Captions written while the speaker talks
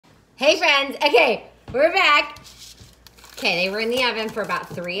Hey friends, okay, we're back. Okay, they were in the oven for about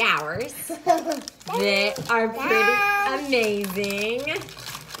 3 hours. They are pretty amazing.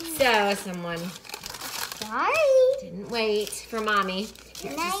 So someone didn't wait for mommy.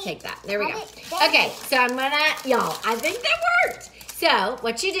 Here, just take that. There we go. Okay, so I'm gonna, y'all, I think that worked. So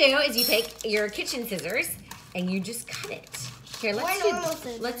what you do is you take your kitchen scissors and you just cut it. Here,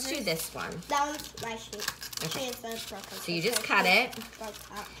 let's do this one. That one's my sheet. Okay. So you just cut it.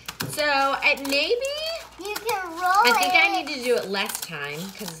 So maybe you can roll I think I need to do it less time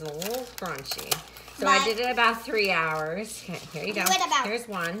because it's a little crunchy. So I did it about 3 hours. Okay, here you go. Here's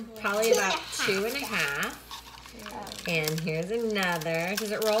one, probably about 2.5. And here's another.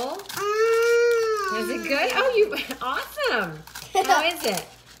 Does it roll? Is it good? Oh, you awesome. How is it?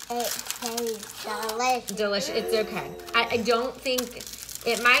 It's delicious. Delicious. It's okay. I don't think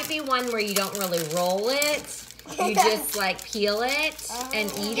it might be one where you don't really roll it. You just like peel it and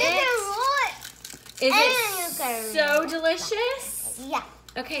eat it. Is it so delicious? Yeah.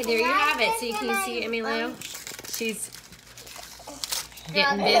 Okay, there you have it. So you can see Emilio. She's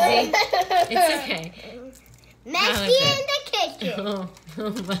getting busy. It's okay. Messy in the kitchen.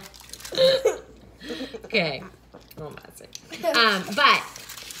 Okay. Oh, that's it. But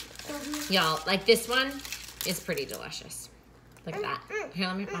y'all, like this one is pretty delicious. Look at that. Here,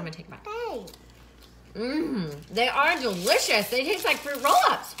 I'm gonna take a bite. They are delicious. They taste like fruit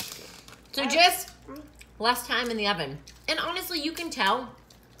roll-ups. So just less time in the oven. And honestly, you can tell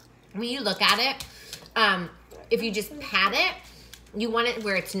when you look at it, if you just pat it, you want it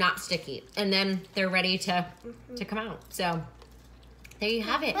where it's not sticky. And then they're ready to come out. So there you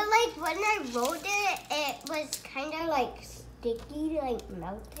have it. But like when I rolled it, it was kind of like sticky, like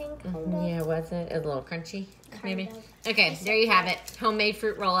melting kind of. Yeah, was it? It was a little crunchy, maybe. Okay, there you have it. Homemade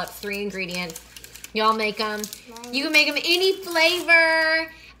fruit roll-ups, 3 ingredients. Y'all make them. You can make them any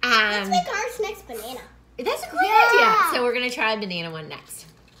flavor. Let's make ours next banana. That's a great idea. So we're going to try a banana one next.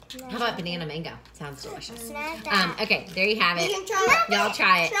 How about banana mango? Sounds delicious. Okay, there you have it. Y'all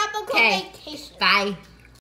try it. Okay, bye.